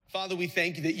Father, we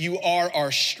thank you that you are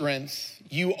our strength.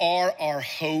 You are our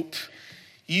hope.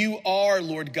 You are,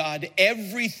 Lord God,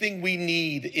 everything we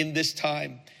need in this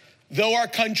time. Though our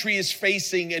country is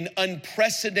facing an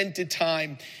unprecedented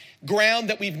time, ground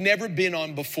that we've never been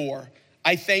on before,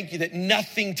 I thank you that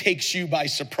nothing takes you by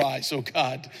surprise, oh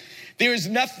God. There is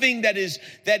nothing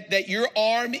that your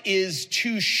arm is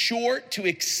too short to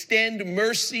extend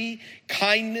mercy,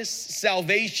 kindness,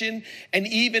 salvation, and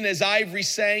even as Ivory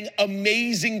sang,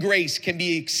 amazing grace can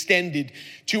be extended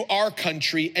to our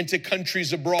country and to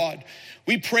countries abroad.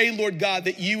 We pray, Lord God,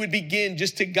 that you would begin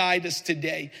just to guide us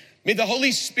today. May the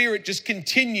Holy Spirit just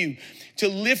continue to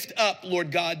lift up,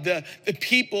 Lord God, the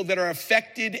people that are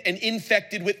affected and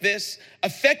infected with this,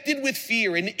 affected with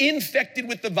fear and infected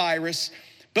with the virus.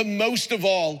 But most of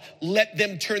all, let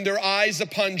them turn their eyes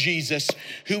upon Jesus,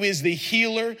 who is the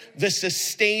healer, the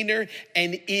sustainer,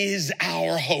 and is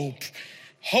our hope.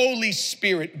 Holy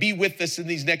Spirit, be with us in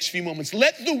these next few moments.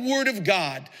 Let the word of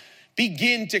God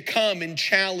begin to come and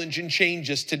challenge and change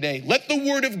us today. Let the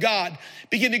word of God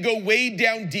begin to go way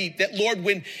down deep. That, Lord,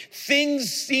 when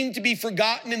things seem to be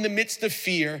forgotten in the midst of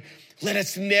fear, let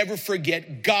us never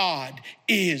forget God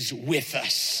is with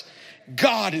us.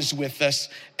 God is with us,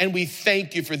 and we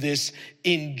thank you for this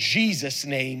in Jesus'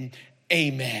 name,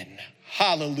 amen.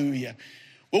 Hallelujah.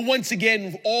 Well, once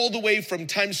again, all the way from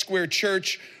Times Square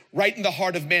Church, right in the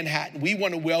heart of Manhattan, we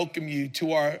want to welcome you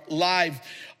to our live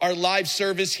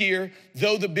service here.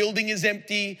 Though the building is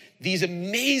empty, these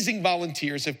amazing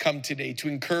volunteers have come today to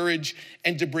encourage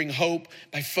and to bring hope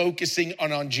by focusing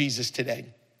on Jesus today.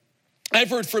 I've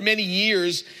heard for many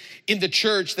years in the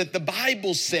church that the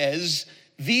Bible says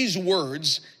these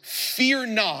words, fear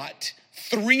not,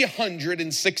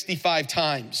 365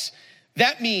 times.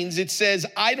 That means it says,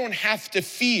 I don't have to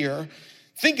fear,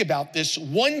 think about this,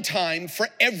 one time for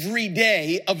every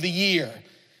day of the year.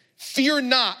 Fear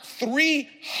not,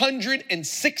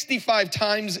 365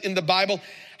 times in the Bible.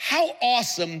 How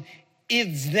awesome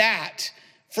is that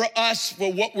for us,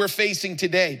 for what we're facing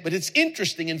today? But it's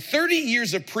interesting, in 30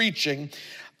 years of preaching,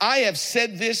 I have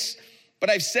said this, but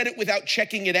I've said it without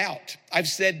checking it out. I've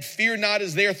said, fear not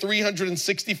is there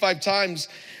 365 times.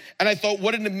 And I thought,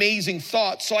 what an amazing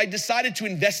thought. So I decided to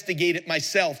investigate it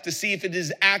myself to see if it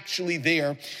is actually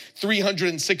there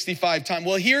 365 times.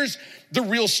 Well, here's the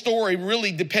real story,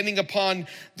 really, depending upon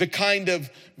the kind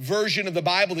of version of the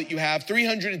Bible that you have.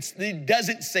 It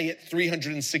doesn't say it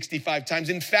 365 times.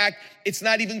 In fact, it's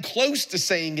not even close to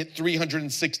saying it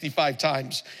 365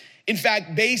 times. In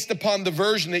fact, based upon the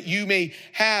version that you may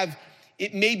have,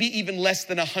 it may be even less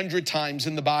than 100 times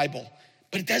in the Bible.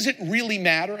 But it doesn't really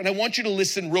matter. And I want you to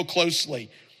listen real closely,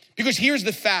 because here's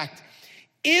the fact.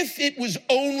 If it was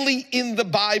only in the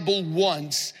Bible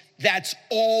once, that's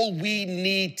all we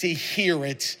need to hear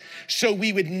it, so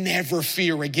we would never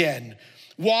fear again.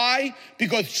 Why?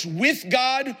 Because with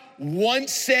God,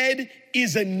 once said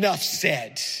is enough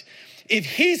said. If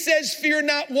he says fear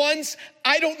not once,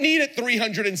 I don't need it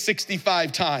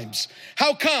 365 times.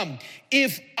 How come?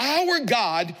 If our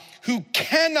God, who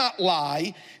cannot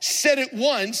lie, said it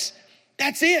once,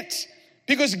 that's it.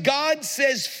 Because God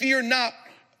says fear not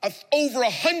over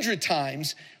 100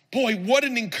 times. Boy, what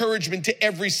an encouragement to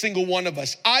every single one of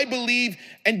us. I believe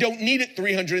and don't need it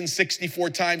 364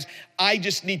 times. I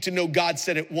just need to know God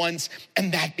said it once,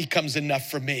 and that becomes enough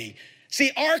for me.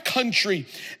 See, our country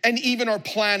and even our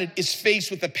planet is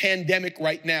faced with a pandemic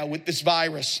right now with this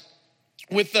virus.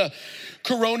 With the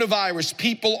coronavirus,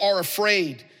 people are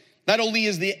afraid. Not only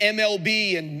is the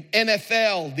MLB and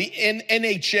NFL, the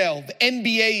NHL, the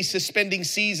NBA suspending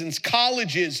seasons,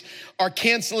 colleges are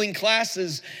canceling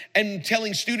classes and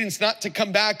telling students not to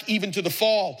come back even to the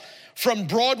fall. From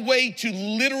Broadway to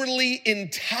literally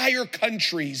entire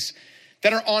countries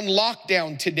that are on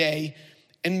lockdown today,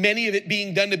 and many of it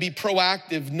being done to be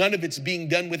proactive. None of it's being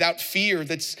done without fear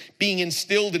that's being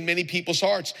instilled in many people's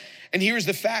hearts. And here's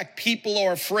the fact, people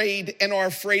are afraid and are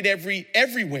afraid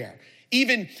everywhere.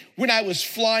 Even when I was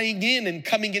flying in and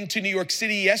coming into New York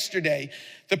City yesterday,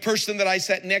 the person that I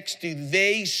sat next to,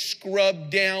 they scrubbed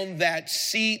down that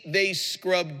seat, they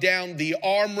scrubbed down the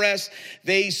armrest,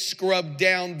 they scrubbed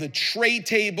down the tray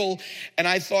table, and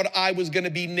I thought I was gonna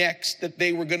be next, that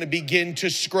they were gonna begin to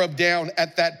scrub down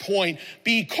at that point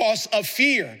because of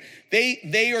fear.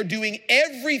 They are doing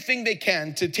everything they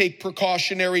can to take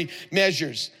precautionary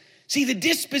measures. See, the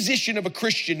disposition of a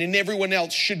Christian and everyone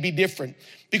else should be different,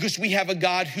 because we have a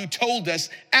God who told us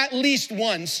at least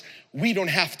once we don't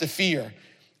have to fear.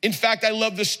 In fact, I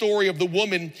love the story of the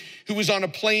woman who was on a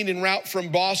plane en route from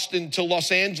Boston to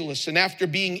Los Angeles, and after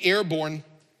being airborne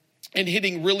and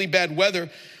hitting really bad weather,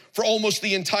 for almost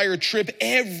the entire trip.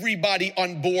 Everybody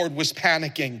on board was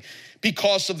panicking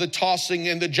because of the tossing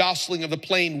and the jostling of the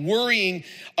plane, worrying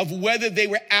of whether they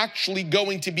were actually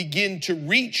going to begin to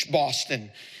reach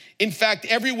Boston. In fact,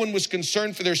 everyone was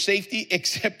concerned for their safety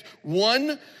except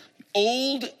one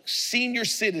old senior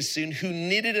citizen who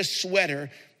knitted a sweater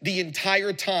the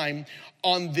entire time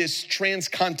on this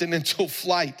transcontinental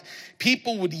flight.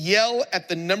 People would yell at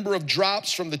the number of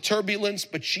drops from the turbulence,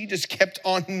 but she just kept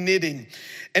on knitting.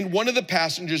 And one of the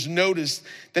passengers noticed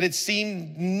that it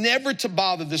seemed never to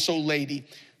bother this old lady.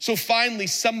 So finally,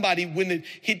 somebody, when it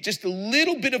hit just a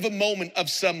little bit of a moment of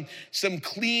some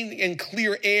clean and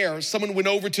clear air, someone went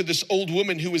over to this old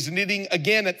woman who was knitting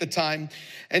again at the time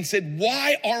and said,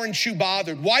 "Why aren't you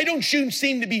bothered? Why don't you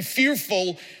seem to be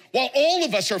fearful while all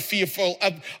of us are fearful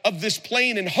of this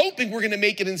plane and hoping we're gonna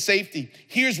make it in safety?"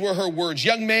 Here's were her words.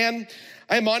 "Young man,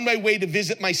 I am on my way to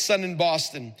visit my son in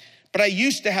Boston, but I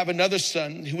used to have another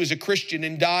son who was a Christian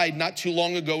and died not too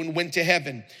long ago and went to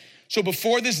heaven. So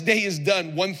before this day is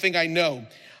done, one thing I know,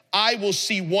 I will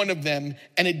see one of them,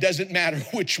 and it doesn't matter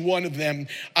which one of them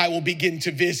I will begin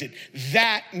to visit."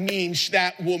 That means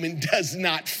that woman does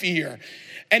not fear.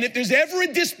 And if there's ever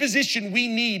a disposition we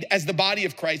need as the body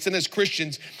of Christ and as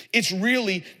Christians, it's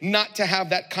really not to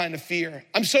have that kind of fear.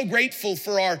 I'm so grateful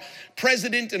for our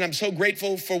president, and I'm so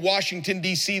grateful for Washington,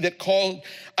 D.C. that called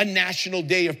a national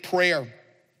day of prayer.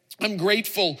 I'm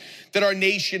grateful that our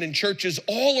nation and churches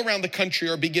all around the country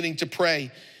are beginning to pray.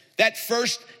 That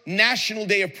first National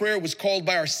Day of Prayer was called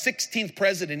by our 16th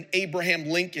president, Abraham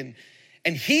Lincoln.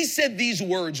 And he said these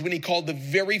words when he called the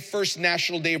very first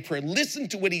National Day of Prayer. Listen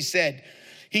to what he said.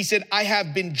 He said, "I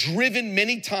have been driven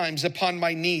many times upon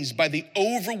my knees by the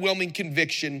overwhelming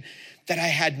conviction that I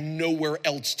had nowhere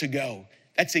else to go."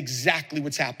 That's exactly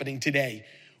what's happening today.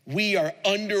 We are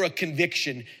under a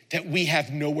conviction that we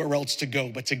have nowhere else to go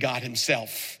but to God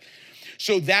himself.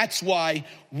 So that's why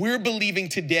we're believing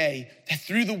today that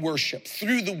through the worship,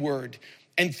 through the word,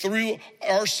 and through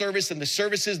our service and the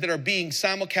services that are being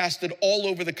simulcasted all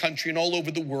over the country and all over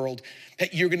the world,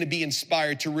 that you're gonna be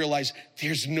inspired to realize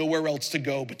there's nowhere else to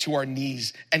go but to our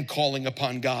knees and calling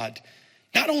upon God.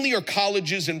 Not only are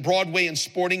colleges and Broadway and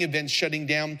sporting events shutting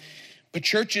down, but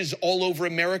churches all over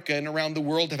America and around the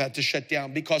world have had to shut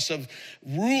down because of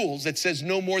rules that says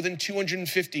no more than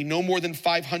 250, no more than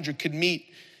 500 could meet.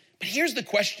 But here's the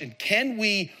question. Can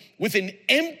we, with an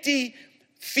empty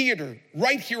theater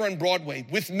right here on Broadway,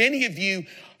 with many of you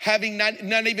having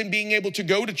not even being able to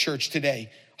go to church today,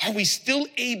 are we still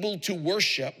able to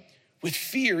worship with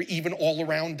fear even all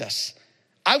around us?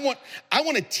 I want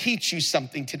to teach you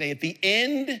something today at the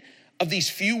end of these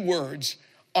few words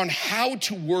on how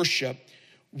to worship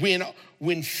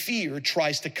when fear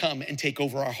tries to come and take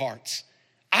over our hearts.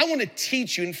 I want to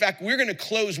teach you. In fact, we're going to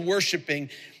close worshiping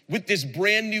with this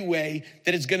brand new way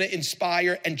that is going to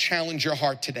inspire and challenge your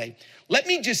heart today. Let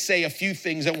me just say a few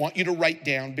things I want you to write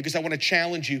down because I want to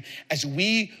challenge you as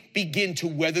we begin to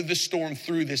weather the storm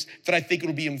through this that I think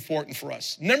it'll be important for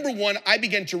us. Number one, I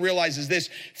began to realize is this: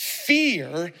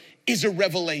 fear is a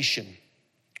revelation.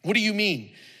 What do you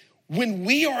mean? When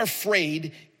we are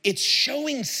afraid, it's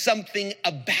showing something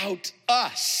about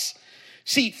us.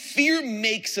 See, fear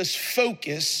makes us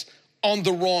focus on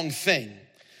the wrong thing.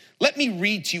 Let me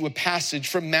read to you a passage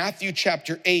from Matthew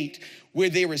chapter 8 where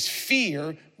there is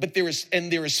fear, but there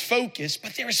is focus,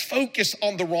 but there is focus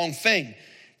on the wrong thing.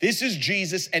 This is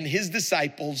Jesus and his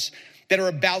disciples that are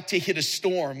about to hit a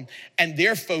storm, and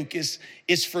their focus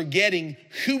is forgetting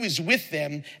who is with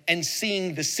them and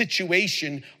seeing the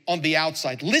situation on the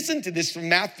outside. Listen to this from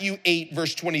Matthew 8,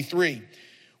 verse 23.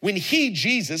 When he,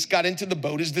 Jesus, got into the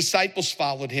boat, his disciples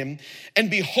followed him, and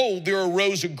behold, there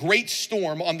arose a great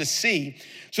storm on the sea,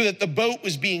 so that the boat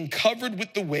was being covered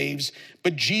with the waves,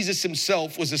 but Jesus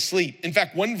himself was asleep. In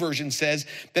fact, one version says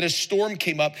that a storm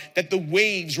came up, that the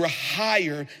waves were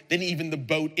higher than even the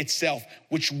boat itself,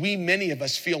 which many of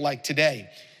us feel like today.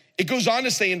 It goes on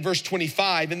to say in verse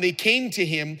 25, and they came to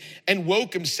him and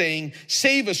woke him, saying,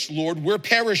 "Save us, Lord, we're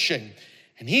perishing."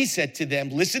 And he said to them,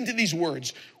 listen to these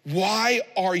words, "Why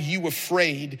are you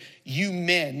afraid, you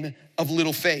men of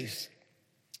little faith?"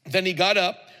 Then he got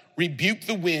up, rebuked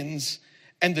the winds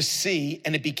and the sea,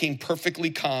 and it became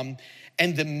perfectly calm.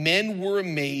 And the men were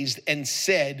amazed and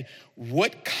said,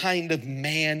 "What kind of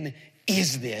man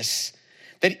is this,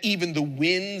 that even the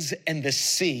winds and the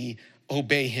sea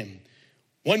obey him?"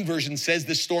 One version says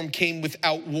the storm came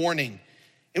without warning.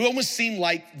 It almost seemed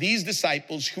like these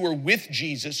disciples who are with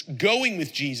Jesus, going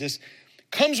with Jesus,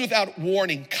 comes without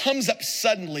warning, comes up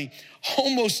suddenly,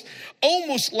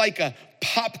 almost like a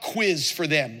pop quiz for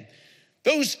them.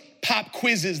 Those pop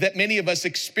quizzes that many of us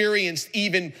experienced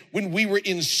even when we were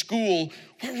in school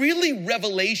were really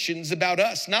revelations about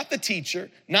us, not the teacher,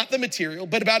 not the material,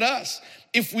 but about us.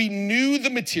 If we knew the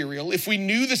material, if we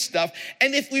knew the stuff,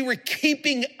 and if we were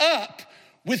keeping up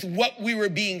with what we were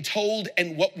being told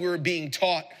and what we were being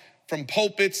taught from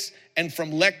pulpits and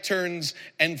from lecterns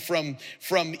and from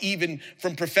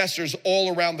professors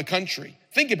all around the country.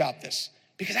 Think about this,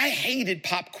 because I hated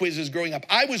pop quizzes growing up.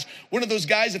 I was one of those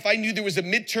guys, if I knew there was a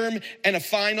midterm and a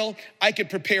final, I could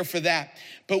prepare for that.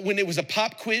 But when it was a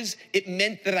pop quiz, it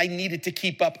meant that I needed to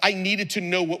keep up. I needed to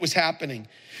know what was happening.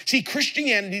 See,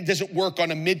 Christianity doesn't work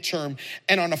on a midterm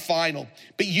and on a final,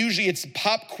 but usually it's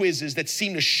pop quizzes that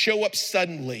seem to show up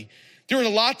suddenly. There are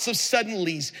lots of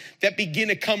suddenlies that begin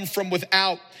to come from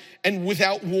without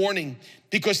warning,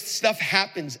 because stuff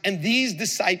happens. And these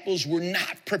disciples were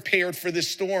not prepared for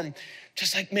this storm,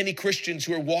 just like many Christians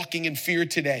who are walking in fear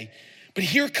today. But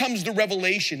here comes the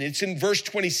revelation. It's in verse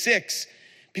 26,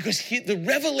 because the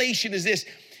revelation is this.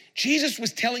 Jesus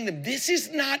was telling them, this is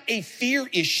not a fear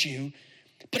issue,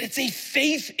 but it's a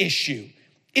faith issue.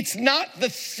 It's not the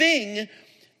thing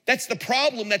that's the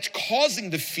problem that's causing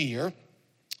the fear,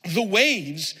 the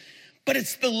waves, but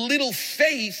it's the little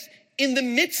faith in the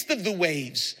midst of the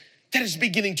waves that is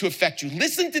beginning to affect you.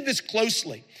 Listen to this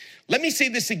closely. Let me say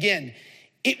this again.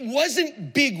 It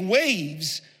wasn't big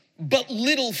waves, but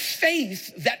little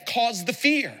faith that caused the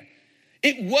fear.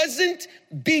 It wasn't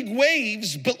big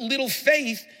waves, but little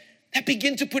faith that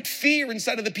began to put fear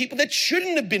inside of the people that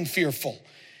shouldn't have been fearful.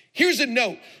 Here's a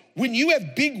note. When you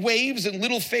have big waves and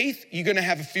little faith, you're gonna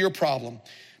have a fear problem.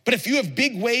 But if you have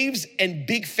big waves and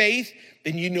big faith,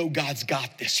 then you know God's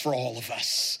got this for all of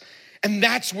us. And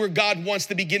that's where God wants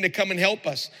to begin to come and help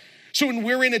us. So when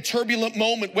we're in a turbulent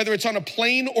moment, whether it's on a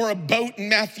plane or a boat in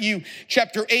Matthew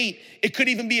chapter 8, it could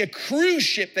even be a cruise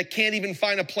ship that can't even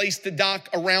find a place to dock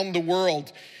around the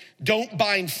world. Don't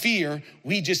bind fear.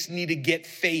 We just need to get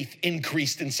faith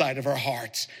increased inside of our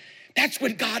hearts. That's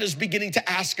what God is beginning to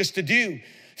ask us to do.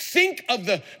 Think of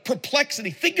the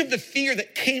perplexity. Think of the fear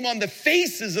that came on the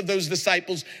faces of those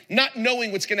disciples, not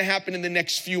knowing what's going to happen in the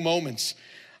next few moments.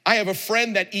 I have a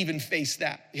friend that even faced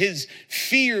that. His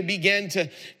fear began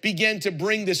to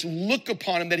bring this look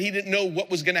upon him that he didn't know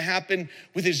what was going to happen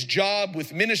with his job,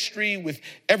 with ministry, with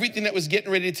everything that was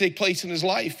getting ready to take place in his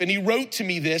life. And he wrote to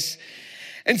me this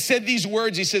and said these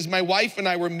words. He says, my wife and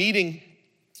I were meeting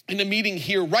in a meeting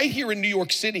here, right here in New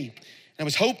York City. And I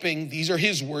was hoping, these are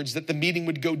his words, that the meeting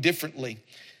would go differently.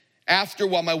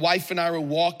 While my wife and I were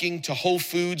walking to Whole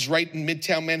Foods right in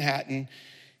Midtown Manhattan,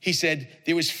 he said,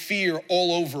 there was fear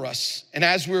all over us. And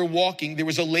as we were walking, there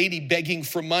was a lady begging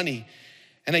for money.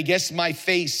 And I guess my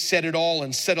face said it all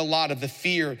and said a lot of the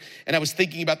fear. And I was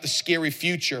thinking about the scary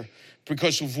future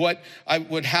because of what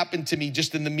happened to me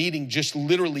just in the meeting, just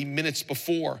literally minutes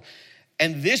before.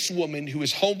 And this woman who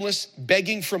is homeless,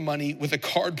 begging for money with a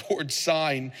cardboard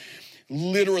sign,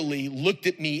 literally looked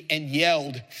at me and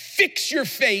yelled, fix your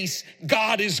face,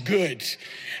 God is good.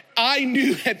 I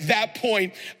knew at that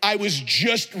point I was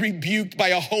just rebuked by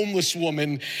a homeless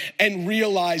woman and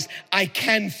realized I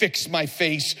can fix my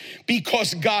face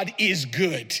because God is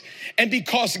good. And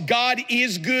because God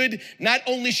is good, not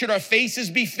only should our faces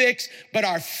be fixed, but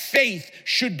our faith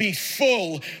should be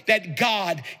full that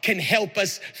God can help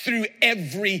us through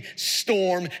every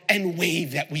storm and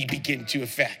wave that we begin to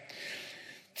affect.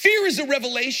 Fear is a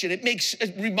revelation.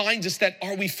 It reminds us that,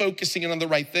 are we focusing on the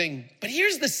right thing? But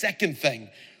here's the second thing.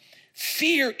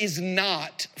 Fear is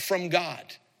not from God.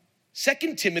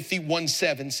 2 Timothy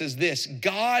 1:7 says this,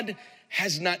 God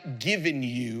has not given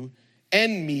you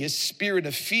and me a spirit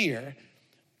of fear,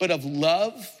 but of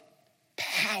love,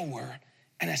 power,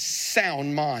 and a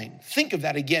sound mind. Think of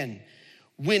that again.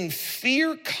 When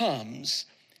fear comes,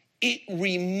 it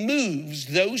removes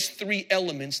those three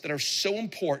elements that are so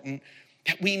important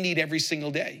that we need every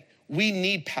single day. We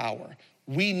need power,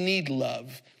 we need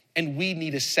love, and we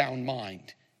need a sound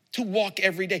mind to walk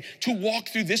every day, to walk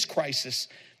through this crisis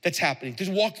that's happening, to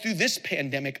walk through this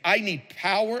pandemic. I need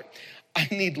power, I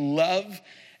need love,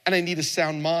 and I need a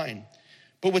sound mind.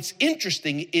 But what's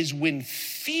interesting is when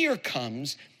fear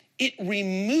comes, it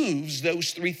removes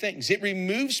those three things. It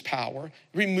removes power,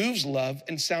 removes love,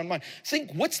 and sound mind.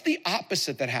 Think, what's the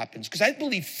opposite that happens? Because I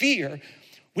believe fear,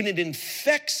 when it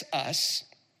infects us,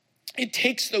 it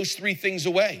takes those three things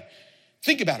away.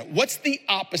 Think about it. What's the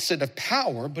opposite of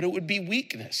power? But it would be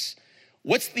weakness.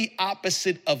 What's the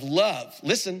opposite of love?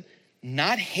 Listen,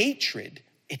 not hatred,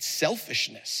 it's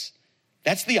selfishness.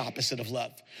 That's the opposite of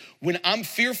love. When I'm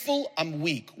fearful, I'm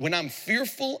weak. When I'm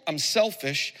fearful, I'm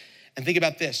selfish. And think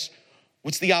about this.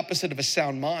 What's the opposite of a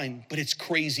sound mind? But it's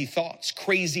crazy thoughts,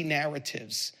 crazy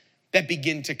narratives. that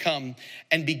begin to come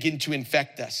and begin to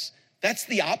infect us. That's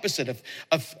the opposite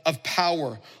of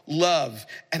power, love,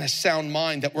 and a sound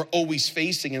mind that we're always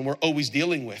facing and we're always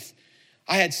dealing with.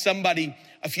 I had somebody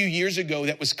a few years ago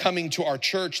that was coming to our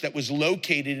church that was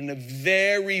located in a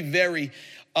very, very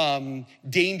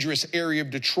dangerous area of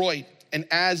Detroit. And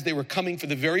as they were coming for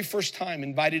the very first time,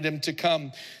 invited them to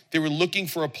come, they were looking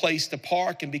for a place to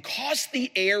park. And because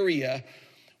the area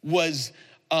was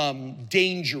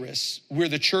dangerous where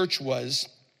the church was,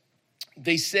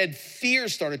 they said fear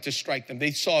started to strike them.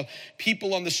 They saw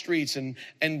people on the streets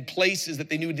and places that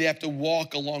they knew they'd have to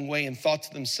walk a long way, and thought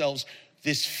to themselves,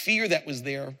 this fear that was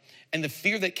there and the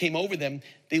fear that came over them,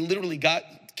 they literally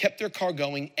kept their car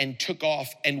going and took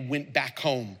off and went back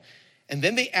home. And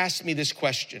then they asked me this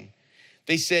question.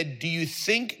 They said, do you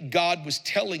think God was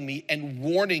telling me and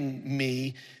warning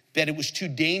me that it was too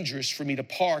dangerous for me to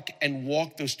park and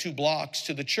walk those 2 blocks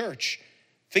to the church?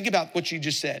 Think about what you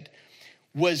just said.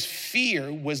 Was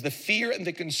the fear and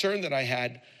the concern that I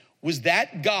had, was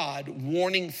that God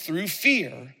warning through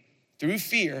fear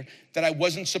that I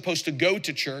wasn't supposed to go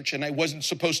to church, and I wasn't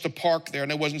supposed to park there,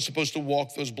 and I wasn't supposed to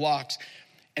walk those blocks?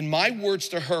 And my words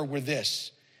to her were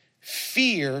this: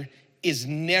 fear is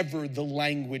never the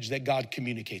language that God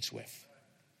communicates with.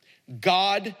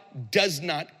 God does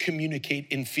not communicate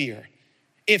in fear.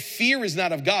 If fear is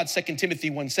not of God, 2 Timothy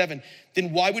 1:7,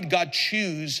 then why would God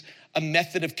choose a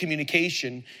method of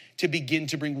communication to begin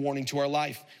to bring warning to our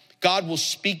life? God will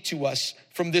speak to us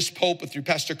from this pulpit through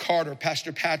Pastor Carter,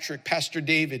 Pastor Patrick, Pastor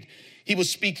David. He will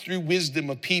speak through wisdom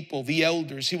of people, the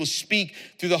elders. He will speak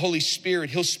through the Holy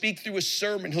Spirit. He'll speak through a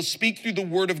sermon. He'll speak through the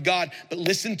word of God. But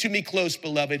listen to me close,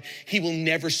 beloved. He will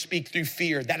never speak through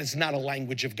fear. That is not a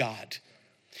language of God.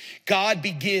 God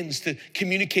begins to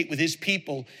communicate with his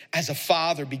people as a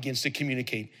father begins to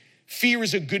communicate. Fear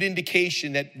is a good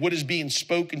indication that what is being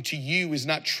spoken to you is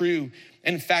not true.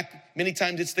 And in fact, many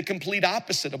times it's the complete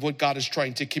opposite of what God is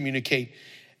trying to communicate,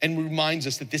 and reminds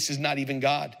us that this is not even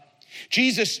God.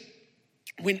 Jesus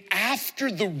went after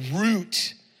the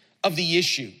root of the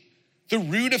issue. The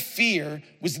root of fear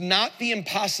was not the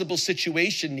impossible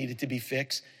situation needed to be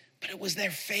fixed, but it was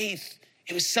their faith.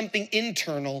 It was something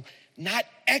internal, not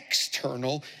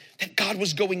external, that God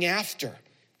was going after.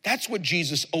 That's what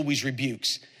Jesus always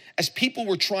rebukes. As people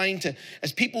could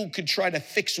try to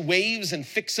fix waves and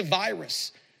fix a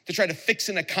virus, to try to fix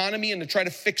an economy and to try to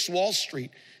fix Wall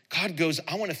Street, God goes,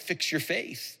 I want to fix your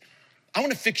faith. I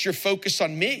want to fix your focus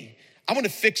on me. I want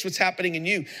to fix what's happening in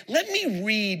you. Let me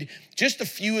read just a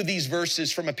few of these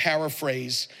verses from a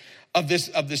paraphrase of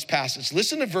this passage.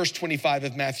 Listen to verse 25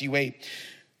 of Matthew 8.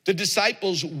 The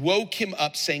disciples woke him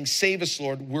up saying, save us,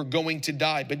 Lord, we're going to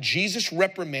die. But Jesus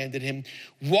reprimanded him.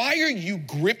 Why are you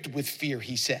gripped with fear,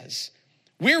 he says.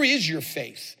 Where is your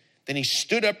faith? Then he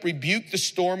stood up, rebuked the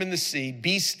storm and the sea,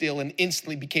 be still, and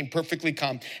instantly became perfectly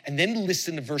calm. And then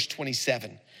listen to verse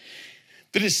 27.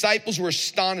 The disciples were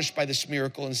astonished by this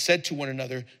miracle and said to one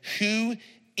another, who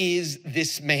is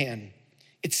this man?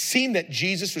 It seemed that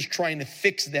Jesus was trying to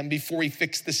fix them before he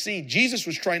fixed the sea. Jesus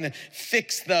was trying to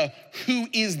fix the who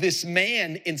is this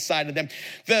man inside of them.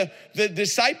 The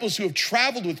disciples who have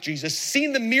traveled with Jesus,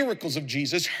 seen the miracles of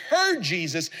Jesus, heard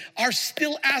Jesus, are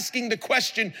still asking the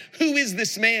question, who is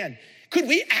this man? Could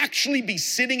we actually be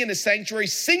sitting in a sanctuary,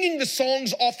 singing the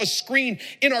songs off a screen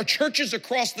in our churches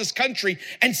across this country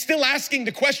and still asking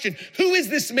the question, who is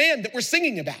this man that we're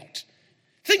singing about?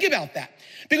 Think about that.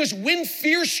 Because when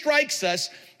fear strikes us,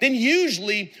 then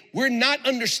usually we're not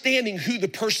understanding who the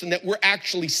person that we're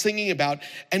actually singing about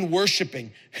and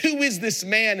worshiping. Who is this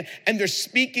man? And they're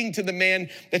speaking to the man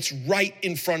that's right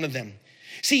in front of them.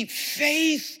 See,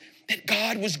 faith that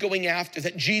God was going after,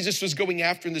 that Jesus was going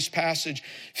after in this passage,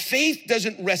 faith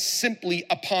doesn't rest simply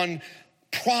upon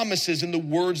promises and the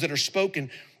words that are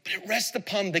spoken, but it rests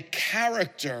upon the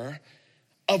character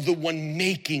of the one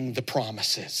making the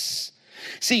promises.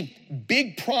 See,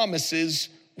 big promises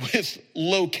with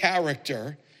low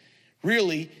character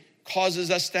really causes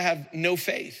us to have no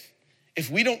faith. If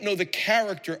we don't know the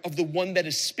character of the one that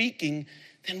is speaking,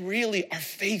 then really our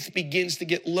faith begins to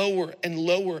get lower and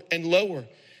lower and lower.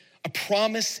 A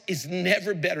promise is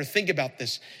never better. Think about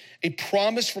this. A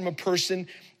promise from a person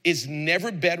is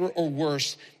never better or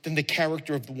worse than the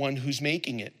character of the one who's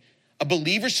making it. A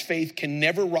believer's faith can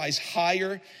never rise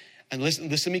higher. And listen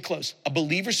to me close. A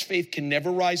believer's faith can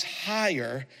never rise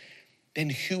higher than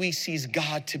who he sees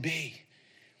God to be.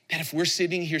 That if we're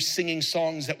sitting here singing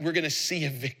songs that we're gonna see a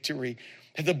victory,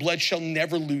 that the blood shall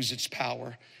never lose its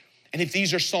power, And if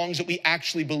these are songs that we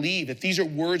actually believe, if these are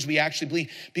words we actually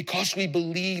believe, because we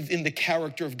believe in the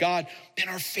character of God, then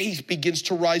our faith begins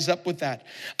to rise up with that.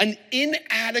 An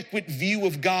inadequate view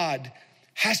of God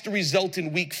has to result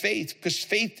in weak faith, because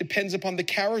faith depends upon the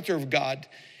character of God.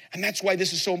 And that's why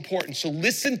this is so important. So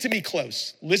listen to me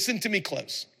close. Listen to me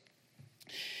close.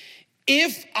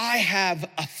 If I have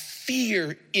a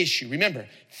fear issue, remember,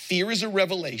 fear is a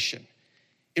revelation.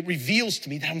 It reveals to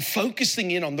me that I'm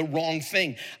focusing in on the wrong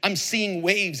thing. I'm seeing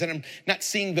waves and I'm not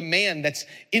seeing the man that's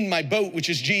in my boat, which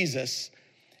is Jesus.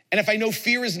 And if I know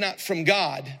fear is not from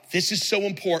God, this is so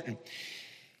important.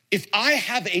 If I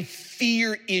have a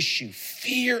fear issue,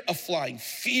 fear of flying,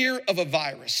 fear of a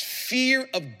virus, fear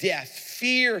of death,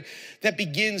 fear that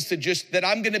begins to that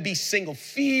I'm gonna be single,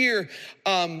 fear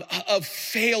of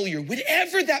failure,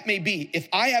 whatever that may be, if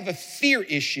I have a fear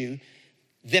issue,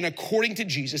 then according to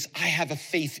Jesus, I have a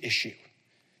faith issue.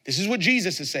 This is what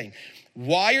Jesus is saying.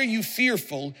 Why are you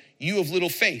fearful, you of little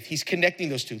faith? He's connecting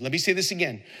those two. Let me say this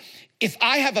again. If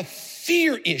I have a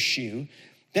fear issue,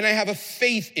 then I have a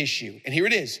faith issue. And here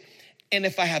it is. And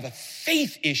if I have a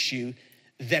faith issue,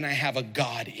 then I have a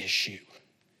God issue.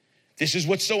 This is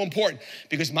what's so important,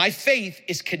 because my faith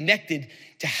is connected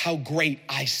to how great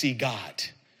I see God.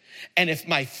 And if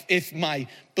my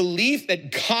belief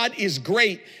that God is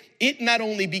great, it not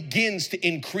only begins to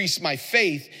increase my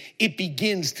faith, it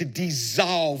begins to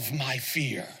dissolve my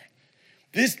fear.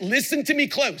 Listen to me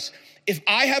close. If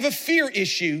I have a fear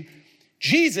issue,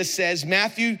 Jesus says,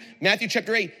 Matthew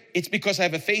chapter 8, it's because I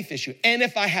have a faith issue. And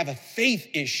if I have a faith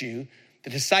issue, the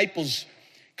disciples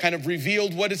kind of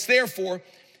revealed what it's there for.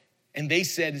 And they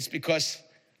said, it's because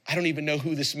I don't even know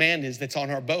who this man is that's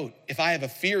on our boat. If I have a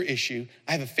fear issue,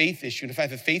 I have a faith issue. And if I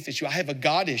have a faith issue, I have a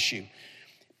God issue.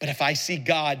 But if I see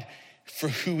God for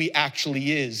who he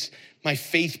actually is, my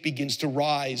faith begins to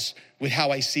rise with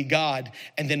how I see God,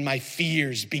 and then my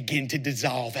fears begin to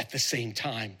dissolve at the same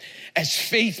time. As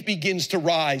faith begins to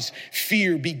rise,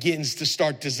 fear begins to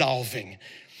start dissolving.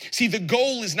 See, the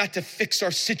goal is not to fix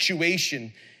our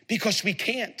situation, because we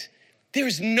can't. There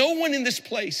is no one in this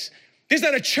place. There's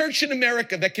not a church in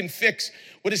America that can fix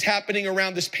what is happening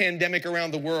around this pandemic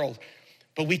around the world.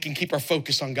 But we can keep our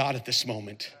focus on God at this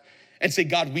moment and say,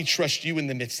 God, we trust you in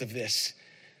the midst of this.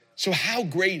 So how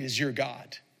great is your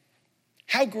God?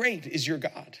 How great is your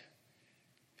God?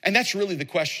 And that's really the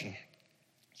question.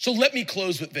 So let me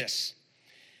close with this,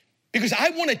 because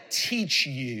I want to teach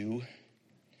you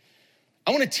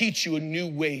a new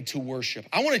way to worship.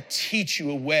 I want to teach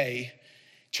you a way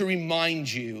to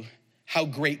remind you how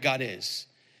great God is.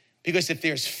 Because if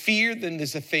there's fear, then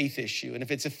there's a faith issue. And if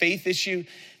it's a faith issue,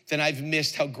 then I've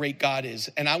missed how great God is.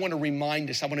 And I want to remind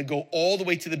us, I want to go all the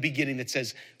way to the beginning that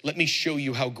says, let me show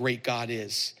you how great God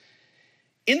is.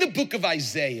 In the book of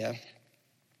Isaiah,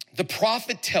 the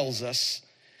prophet tells us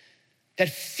that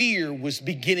fear was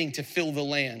beginning to fill the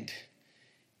land.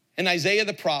 And Isaiah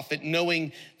the prophet,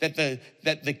 knowing that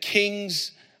the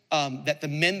kings, that the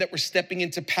men that were stepping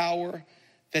into power,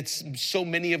 that so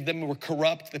many of them were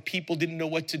corrupt, the people didn't know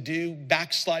what to do,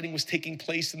 backsliding was taking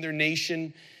place in their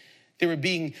nation. They were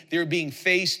being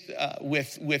faced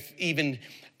with even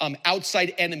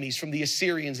outside enemies from the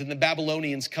Assyrians and the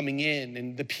Babylonians coming in,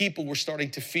 and the people were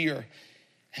starting to fear.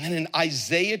 And then in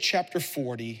Isaiah chapter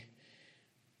 40,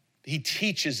 he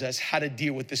teaches us how to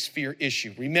deal with this fear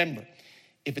issue. Remember,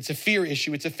 if it's a fear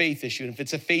issue, it's a faith issue. And if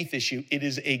it's a faith issue, it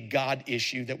is a God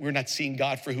issue, that we're not seeing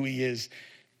God for who he is.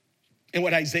 And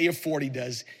what Isaiah 40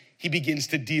 does, he begins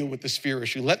to deal with this fear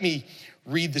issue. Let me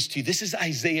read this to you. This is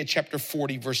Isaiah chapter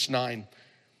 40, verse 9.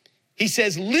 He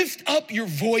says, lift up your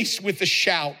voice with a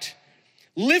shout.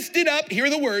 Lift it up, hear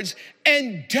the words,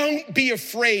 and don't be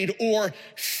afraid, or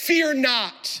fear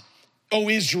not, O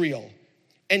Israel.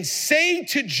 And say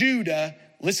to Judah,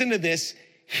 listen to this,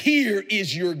 here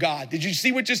is your God. Did you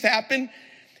see what just happened?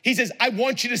 He says, I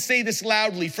want you to say this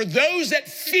loudly. For those that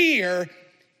fear,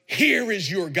 here is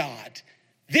your God.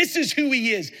 This is who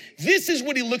he is. This is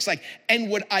what he looks like. And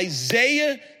what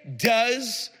Isaiah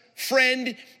does,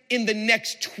 friend, in the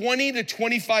next 20 to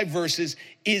 25 verses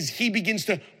is he begins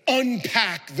to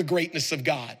unpack the greatness of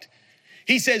God.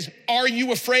 He says, are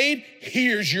you afraid?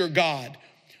 Here's your God.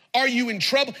 Are you in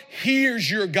trouble?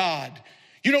 Here's your God.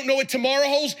 You don't know what tomorrow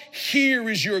holds? Here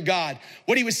is your God.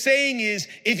 What he was saying is,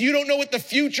 if you don't know what the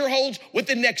future holds, what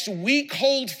the next week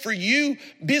holds for you,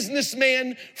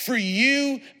 businessman, for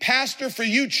you, pastor, for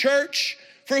you, church,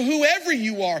 for whoever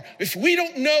you are, if we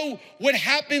don't know what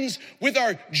happens with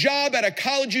our job at a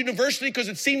college university because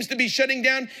it seems to be shutting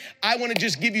down, I want to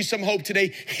just give you some hope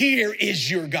today. Here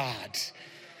is your God.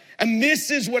 And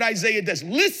this is what Isaiah does.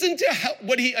 Listen to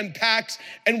what he unpacks,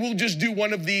 and we'll just do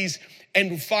one of these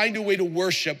and find a way to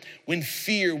worship when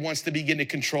fear wants to begin to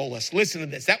control us. Listen to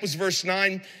this. That was verse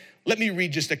 9. Let me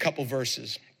read just a couple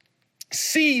verses.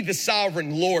 See, the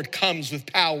sovereign Lord comes with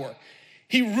power.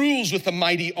 He rules with a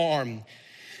mighty arm.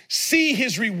 See,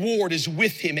 his reward is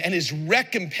with him and his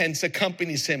recompense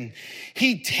accompanies him.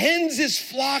 He tends his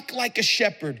flock like a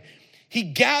shepherd. He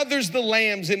gathers the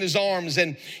lambs in his arms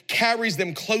and carries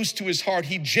them close to his heart.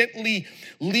 He gently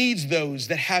leads those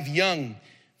that have young.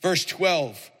 Verse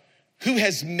 12, who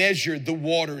has measured the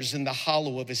waters in the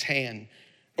hollow of his hand,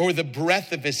 or the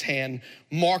breadth of his hand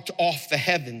marked off the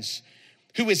heavens?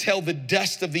 Who has held the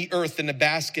dust of the earth in a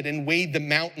basket and weighed the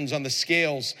mountains on the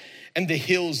scales and the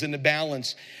hills in the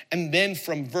balance? And then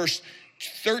from verse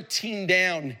 13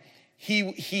 down,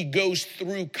 he goes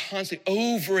through constantly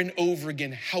over and over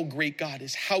again how great God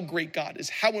is, how great God is,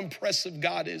 how impressive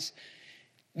God is.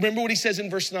 Remember what he says in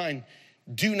verse 9,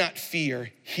 do not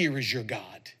fear, here is your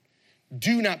God.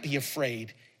 Do not be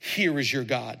afraid, here is your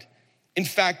God. In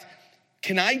fact,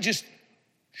 can I just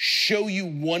show you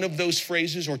one of those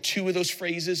phrases or two of those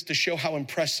phrases to show how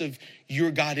impressive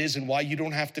your God is and why you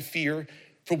don't have to fear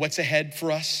for what's ahead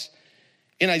for us?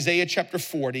 In Isaiah chapter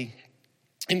 40,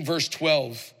 in verse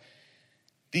 12,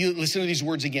 listen to these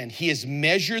words again. He has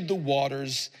measured the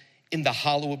waters in the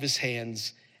hollow of his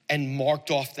hands and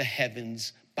marked off the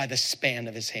heavens by the span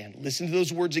of his hand. Listen to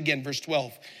those words again, verse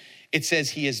 12. It says,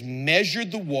 he has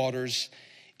measured the waters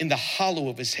in the hollow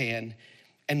of his hand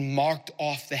and marked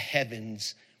off the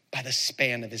heavens by the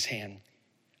span of his hand.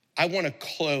 I want to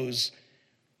close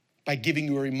by giving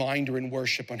you a reminder in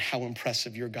worship on how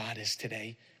impressive your God is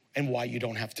today and why you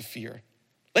don't have to fear.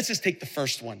 Let's just take the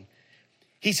first one.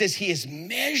 He says he has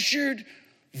measured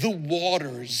the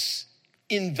waters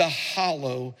in the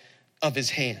hollow of his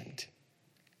hand.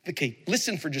 Okay,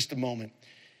 listen for just a moment.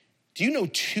 Do you know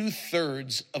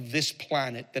 2/3 of this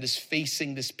planet that is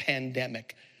facing this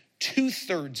pandemic,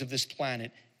 2/3 of this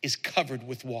planet is covered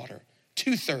with water?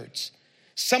 2/3.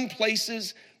 Some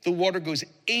places, the water goes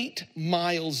 8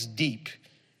 miles deep.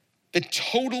 The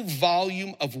total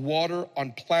volume of water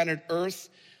on planet Earth,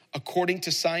 according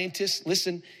to scientists,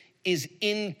 listen, is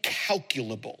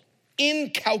incalculable.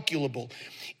 Incalculable.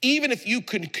 Even if you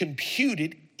could compute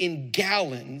it in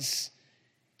gallons,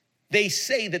 they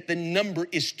say that the number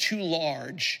is too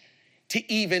large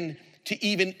to even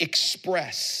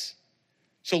express.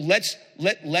 So let's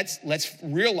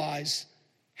realize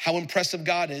how impressive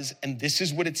God is, and this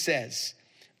is what it says.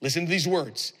 Listen to these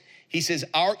words. He says,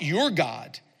 your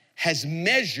God has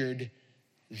measured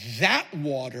that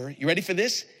water, you ready for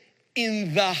this?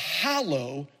 In the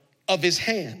hollow of his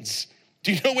hands.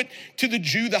 Do you know what to the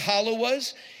Jew the hollow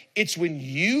was? It's when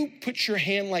you put your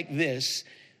hand like this,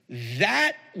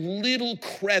 that little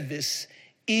crevice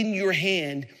in your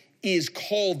hand is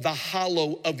called the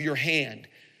hollow of your hand.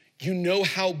 You know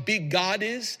how big God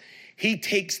is? He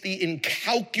takes the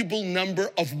incalculable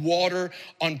number of water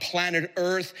on planet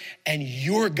Earth, and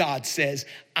your God says,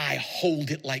 I hold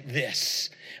it like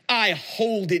this. I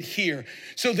hold it here.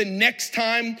 So the next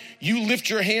time you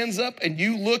lift your hands up and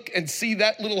you look and see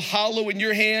that little hollow in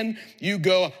your hand, you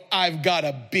go, I've got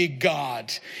a big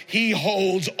God. He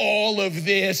holds all of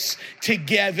this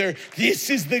together.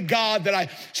 This is the God that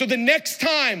so the next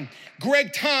time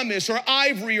Greg Thomas or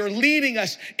Ivory are leading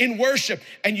us in worship,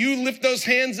 and you lift those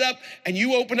hands up and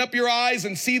you open up your eyes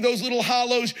and see those little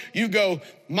hollows, you go,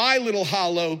 my little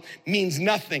hollow means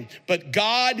nothing, but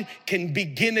God can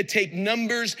begin to take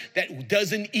numbers that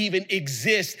doesn't even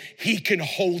exist. He can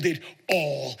hold it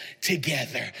all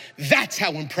together. That's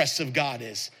how impressive God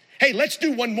is. Hey, let's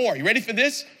do one more. You ready for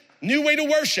this? New way to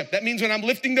worship. That means when I'm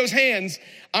lifting those hands,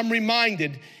 I'm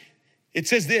reminded. It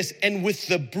says this, and with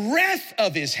the breath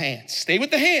of his hands, stay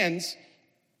with the hands,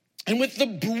 and with the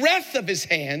breath of his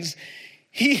hands,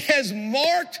 he has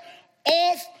marked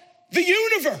off the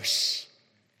universe.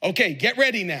 Okay, get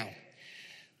ready now.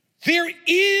 There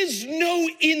is no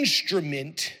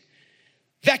instrument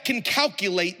that can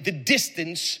calculate the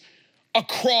distance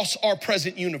across our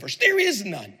present universe. There is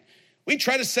none. We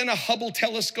try to send a Hubble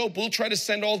telescope. We'll try to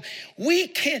send we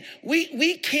can't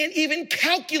even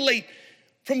calculate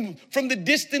from the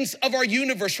distance of our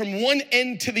universe from one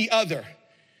end to the other.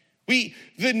 The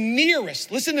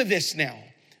nearest, listen to this now,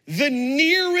 the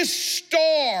nearest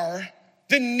star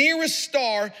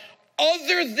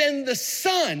other than the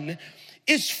sun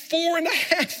is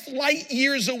 4.5 light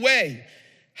years away.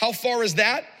 How far is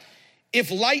that? If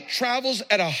light travels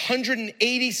at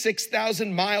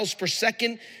 186,000 miles per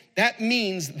second, that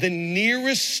means the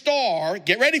nearest star,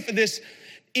 get ready for this,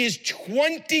 is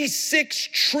 26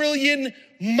 trillion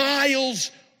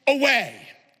miles away.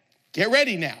 Get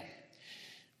ready now.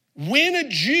 When a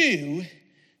Jew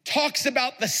talks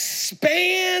about the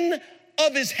span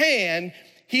of his hand,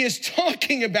 he is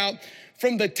talking about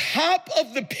from the top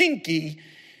of the pinky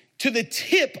to the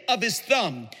tip of his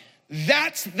thumb.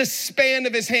 That's the span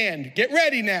of his hand. Get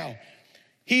ready now.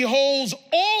 He holds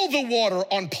all the water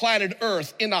on planet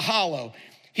Earth in a hollow.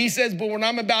 He says, but when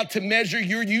I'm about to measure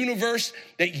your universe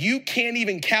that you can't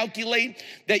even calculate,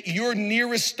 that your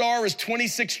nearest star is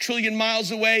 26 trillion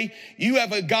miles away, you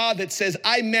have a God that says,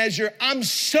 I'm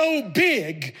so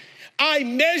big, I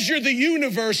measure the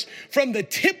universe from the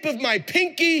tip of my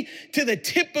pinky to the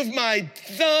tip of my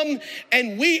thumb,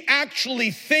 and we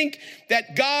actually think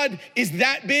that God is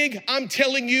that big. I'm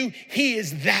telling you, he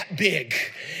is that big.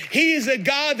 He is a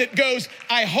God that goes,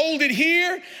 I hold it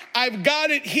here, I've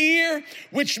got it here,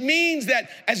 which means that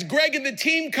as Greg and the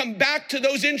team come back to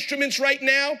those instruments right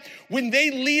now, when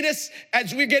they lead us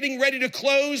as we're getting ready to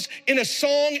close in a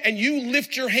song and you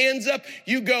lift your hands up,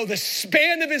 you go, the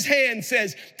span of his hand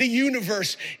says the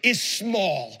universe is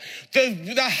small.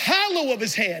 The hollow of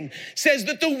his hand says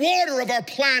that the water of our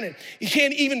planet, he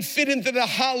can't even fit into the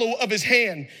hollow of his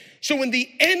hand. So when the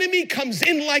enemy comes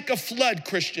in like a flood,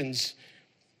 Christians,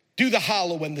 do the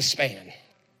hollow and the span.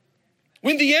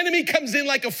 When the enemy comes in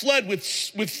like a flood with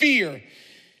fear,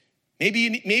 maybe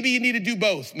you need to do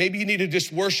both. Maybe you need to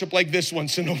just worship like this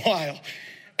once in a while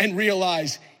and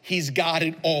realize he's got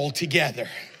it all together.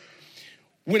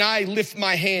 When I lift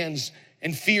my hands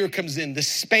and fear comes in, the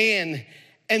span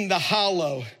and the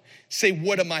hollow say,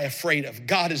 what am I afraid of?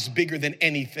 God is bigger than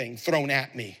anything thrown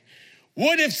at me.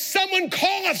 What if someone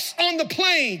coughs on the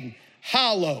plane?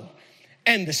 Hollow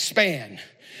and the span.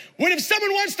 What if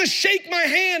someone wants to shake my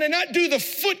hand and not do the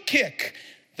foot kick?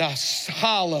 The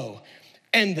hollow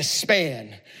and the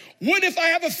span. What if I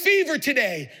have a fever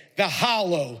today? The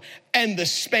hollow and the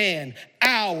span.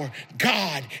 Our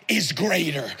God is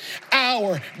greater.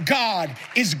 Our God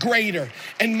is greater.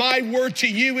 And my word to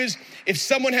you is, if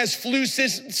someone has flu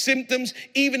symptoms,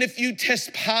 even if you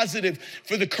test positive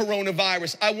for the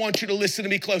coronavirus, I want you to listen to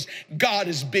me close. God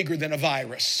is bigger than a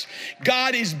virus.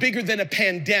 God is bigger than a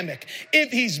pandemic.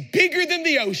 If he's bigger than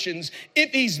the oceans,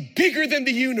 if he's bigger than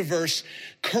the universe,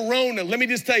 corona, let me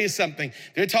just tell you something.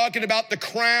 They're talking about the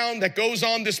crown that goes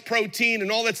on this protein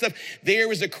and all that stuff.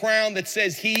 There is a crown that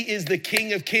says he is the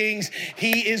King of Kings,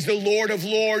 he is the Lord of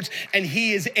Lords, and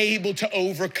he is able to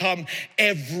overcome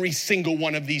every single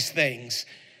one of these things.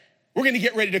 We're gonna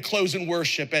get ready to close in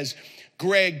worship as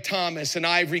Greg, Thomas, and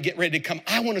Ivory get ready to come.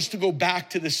 I want us to go back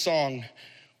to this song.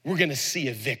 We're gonna see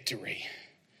a victory.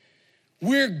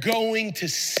 We're going to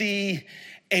see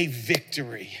a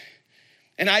victory.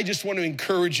 And I just want to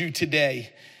encourage you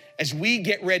today, as we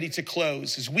get ready to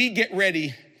close, as we get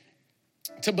ready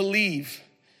to believe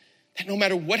that no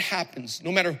matter what happens,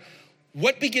 no matter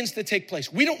what begins to take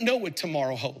place, we don't know what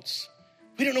tomorrow holds.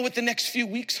 We don't know what the next few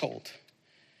weeks hold.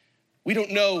 We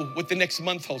don't know what the next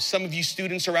month holds. Some of you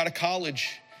students are out of college.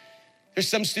 There's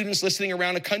some students listening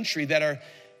around the country that are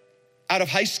out of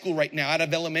high school right now, out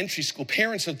of elementary school.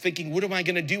 Parents are thinking, what am I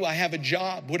gonna do? I have a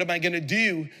job. What am I gonna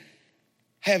do?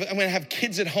 I'm gonna have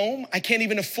kids at home. I can't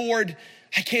even afford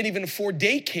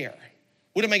daycare.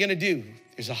 What am I gonna do?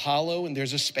 There's a hollow and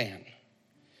there's a span.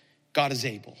 God is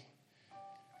able.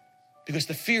 Because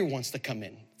the fear wants to come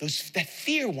in. That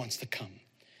fear wants to come.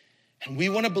 And we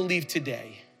wanna believe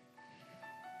today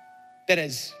that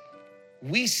as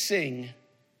we sing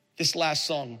this last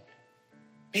song,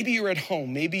 maybe you're at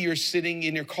home, maybe you're sitting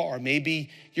in your car, maybe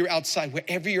you're outside,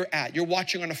 wherever you're at, you're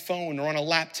watching on a phone or on a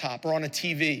laptop or on a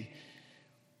TV.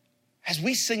 As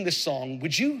we sing this song,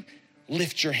 would you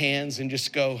lift your hands and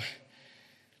just go,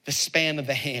 the span of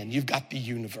the hand, you've got the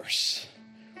universe.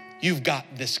 You've got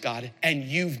this, God, and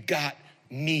you've got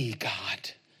me,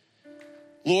 God.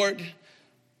 Lord,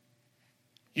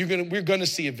 we're gonna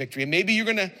see a victory. And maybe you're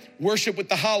gonna worship with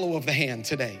the hollow of the hand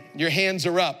today. Your hands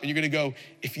are up and you're gonna go,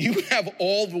 if you have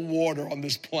all the water on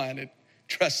this planet,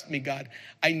 trust me, God,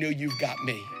 I know you've got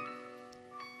me.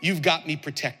 You've got me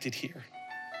protected here.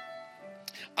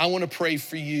 I wanna pray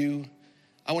for you.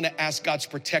 I wanna ask God's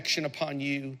protection upon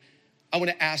you. I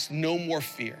wanna ask no more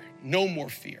fear, no more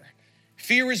fear.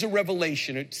 Fear is a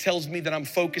revelation. It tells me that I'm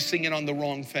focusing in on the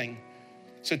wrong thing.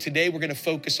 So today we're gonna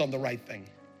focus on the right thing.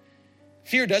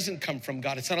 Fear doesn't come from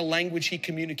God. It's not a language he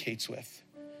communicates with.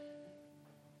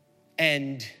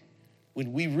 And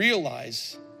when we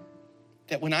realize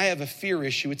that when I have a fear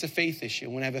issue, it's a faith issue.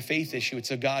 When I have a faith issue,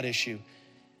 it's a God issue.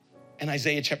 And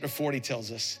Isaiah chapter 40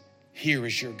 tells us, here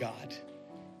is your God.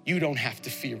 You don't have to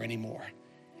fear anymore.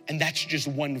 And that's just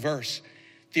one verse.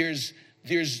 There's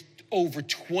over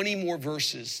 20 more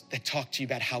verses that talk to you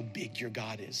about how big your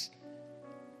God is.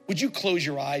 Would you close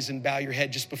your eyes and bow your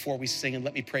head just before we sing, and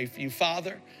let me pray for you.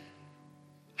 Father,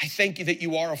 I thank you that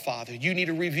you are a father. You need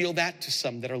to reveal that to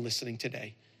some that are listening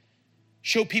today.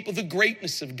 Show people the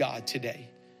greatness of God today,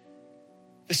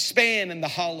 the span and the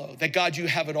hollow, that God, you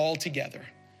have it all together.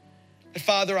 And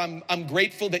Father, I'm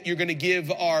grateful that you're gonna give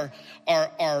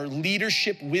our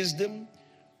leadership wisdom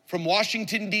from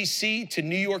Washington, D.C. to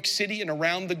New York City and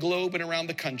around the globe and around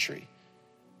the country.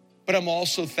 But I'm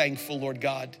also thankful, Lord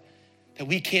God, that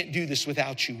we can't do this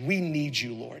without you. We need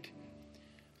you, Lord.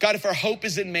 God, if our hope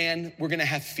is in man, we're gonna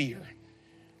have fear.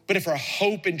 But if our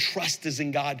hope and trust is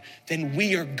in God, then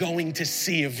we are going to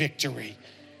see a victory.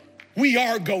 We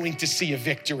are going to see a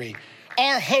victory.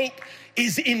 Our hope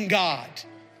is in God.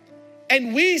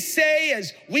 And we say,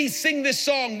 as we sing this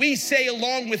song, we say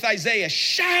along with Isaiah,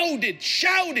 shout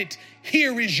it,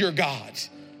 here is your God.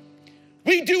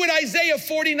 We do what Isaiah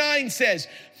 49 says,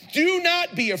 do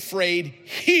not be afraid,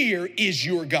 here is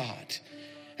your God.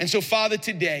 And so Father,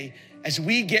 today, as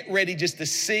we get ready just to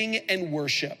sing and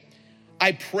worship,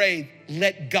 I pray,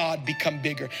 let God become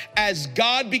bigger. As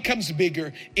God becomes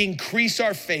bigger, increase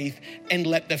our faith and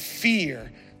let the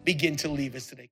fear begin to leave us today.